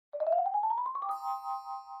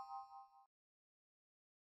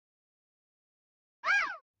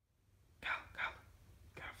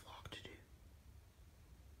Got a vlog to do.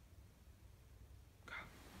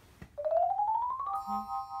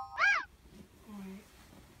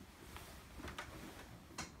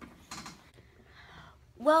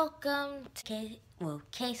 Welcome to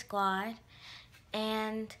K Squad,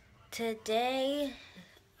 and today,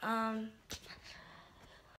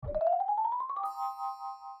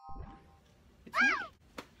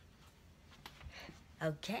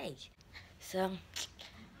 okay, so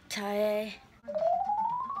today,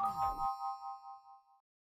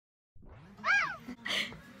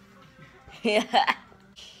 yeah,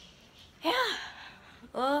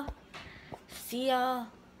 well, see y'all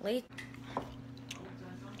later.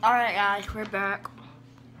 Alright guys, we're back.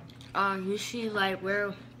 You see like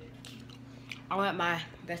where I met my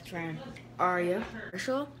best friend Aria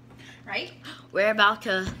Marshall, right? We're about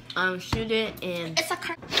to shoot it in. It's a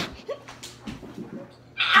car. Did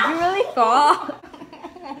you really fall?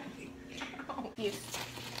 Yes.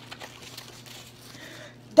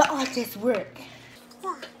 The artist work.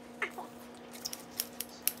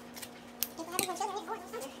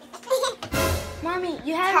 Mommy,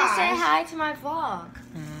 you haven't said hi to my vlog.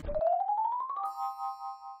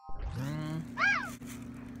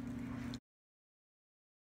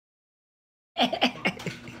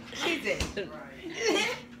 She did.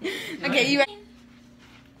 Okay, you ready?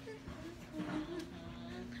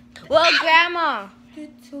 Well, Grandma.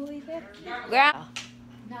 Grandma.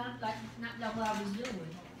 Not like what I was doing.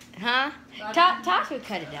 Huh? Tasha would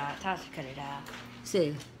cut it out. Tasha cut it out.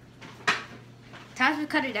 See. Tasha would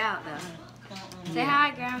cut it out though. Say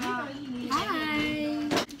hi, Grandma. Hi.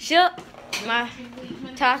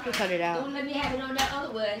 Tasha would cut it out. Don't let me have it on that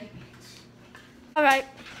other way. All right.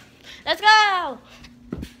 Let's go!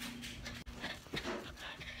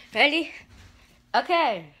 Ready?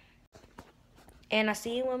 Okay. And I'll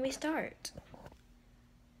see you when we start.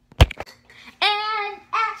 And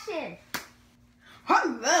action!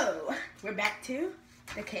 Hello! We're back to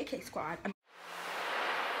the KK Squad.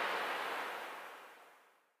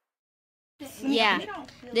 Yeah.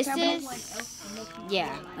 This is...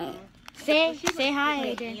 Yeah. Say hi,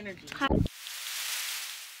 Adrian. Hi.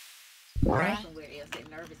 Right.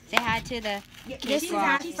 Say hi to the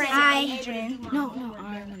squad. Hi, Adrian. No,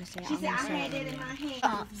 I'm gonna say. She said I had it in my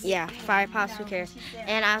hand. Yeah, fire pops, who cares?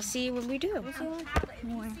 And I'll see you when we do. If you see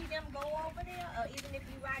them go over there, or even if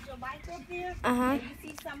you ride your bike up there, and you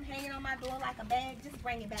see something hanging on my door like a bag, just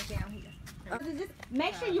bring it back down here. Just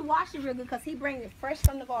make sure you wash it real good, because he brings it fresh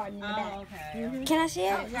from the garden in the back. Okay. Can I see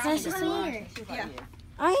it? Can I see it? Yeah.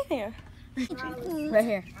 I'm here. Right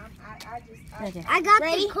here. I got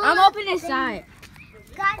ready. The I'm opening this side.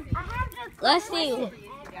 Guys, I have the Let's see.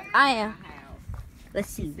 I am. Let's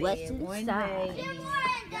see what's inside.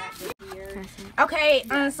 Okay,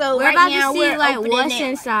 so we're right about now to see like what's it,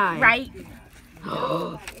 inside. right?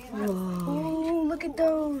 Whoa. Oh, look at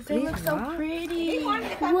those. They look so pretty.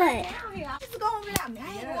 What?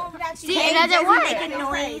 See, it doesn't work. And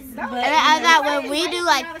I thought when we do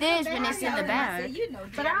like this, when it's in the bag.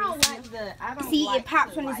 But I don't like the. See, it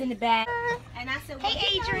pops when it's in the bag. And I said,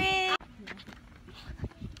 hey, Adrian.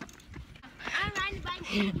 I'm riding the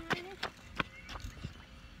bike.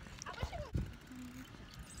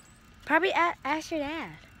 Probably ask your dad.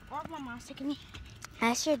 Or my mom's taking me.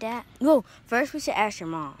 Ask your dad. No, first we should ask your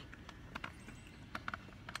mom.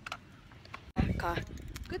 Car.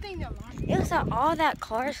 Good thing they're lying. It was like all that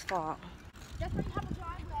car's fault. That's why you have a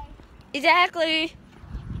driveway. Exactly.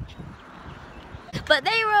 But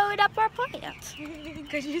they rode up our plants.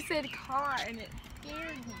 Because you said car and it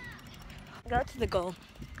scared me. Go to the goal.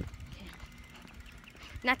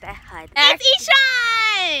 Not that high. It's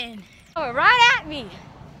Ishan! Oh, right at me.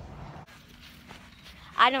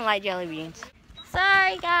 I don't like jelly beans.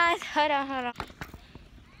 Sorry, guys. Hold on.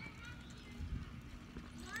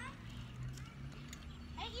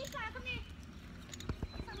 Hey, Ishan, come here.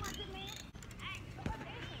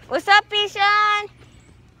 What's up, Ishan?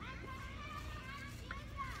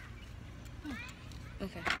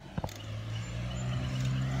 Okay.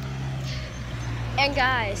 And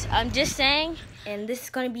guys, I'm just saying, and this is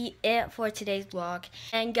going to be it for today's vlog.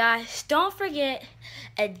 And guys, don't forget,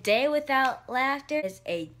 a day without laughter is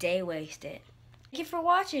a day wasted. Thank you for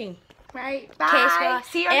watching. Right, bye.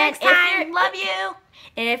 See you next time. Love you.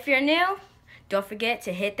 And if you're new, don't forget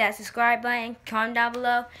to hit that subscribe button, comment down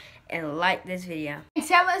below, and like this video. And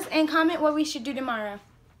tell us and comment what we should do tomorrow.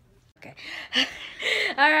 Okay.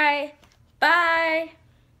 All right. Bye.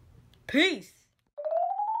 Peace.